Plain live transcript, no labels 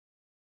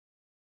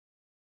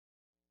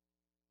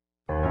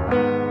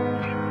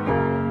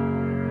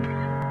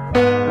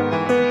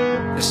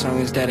song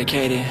is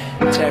dedicated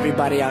to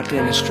everybody out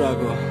there in the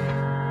struggle.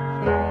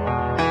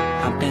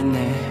 I've been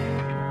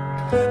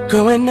there.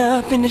 Growing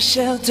up in the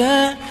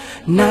shelter,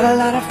 not a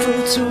lot of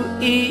food to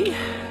eat.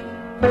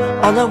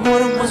 All I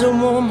wanted was a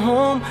warm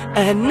home.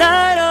 At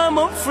night I'm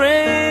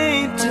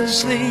afraid to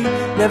sleep.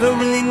 Never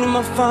really knew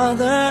my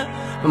father.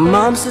 My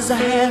mom says I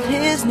have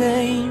his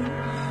name,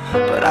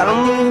 but I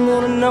don't really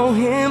want to know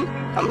him.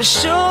 I'm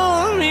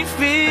sure he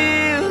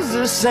feels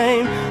the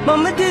same.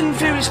 Mama didn't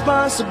feel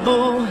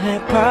responsible,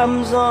 had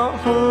problems on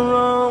her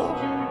own.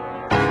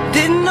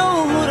 Didn't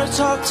know who to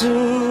talk to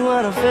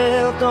when I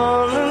felt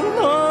all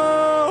alone.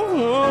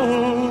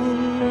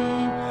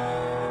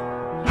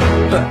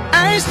 But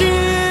I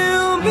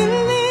still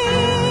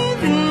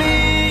believe in me.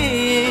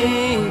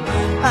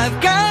 I've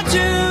got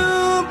to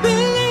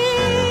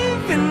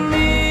believe in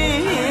me.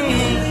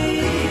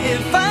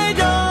 If I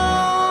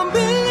don't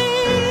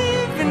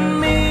believe in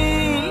me,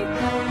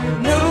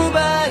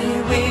 nobody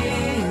will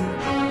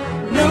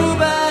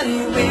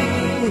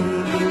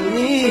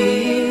believe.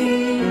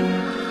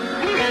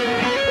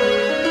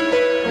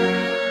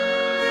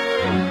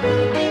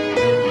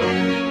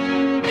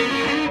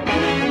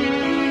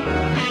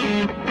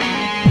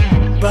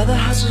 Brother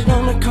hustled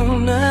on the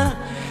corner,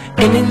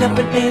 ended up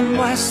in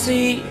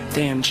NYC.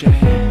 Damn, Jay.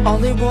 All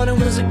they wanted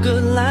was a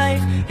good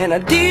life and a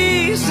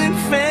decent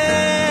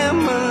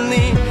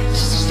family.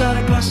 Sister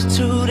started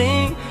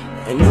prostituting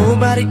and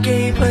nobody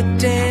gave a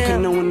damn. How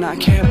can no one not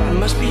care about it?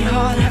 Must be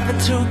hard having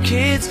 2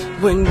 kids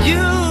when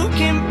you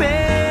can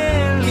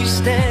barely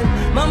stand.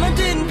 Mama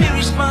didn't feel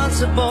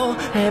responsible,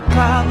 had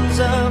problems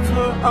of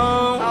her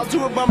own. I'll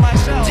do it by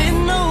myself.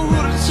 Didn't know who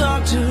to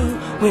talk to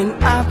when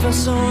I felt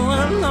so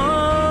alone.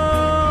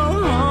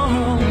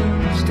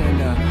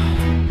 Stand up.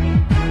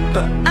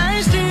 But I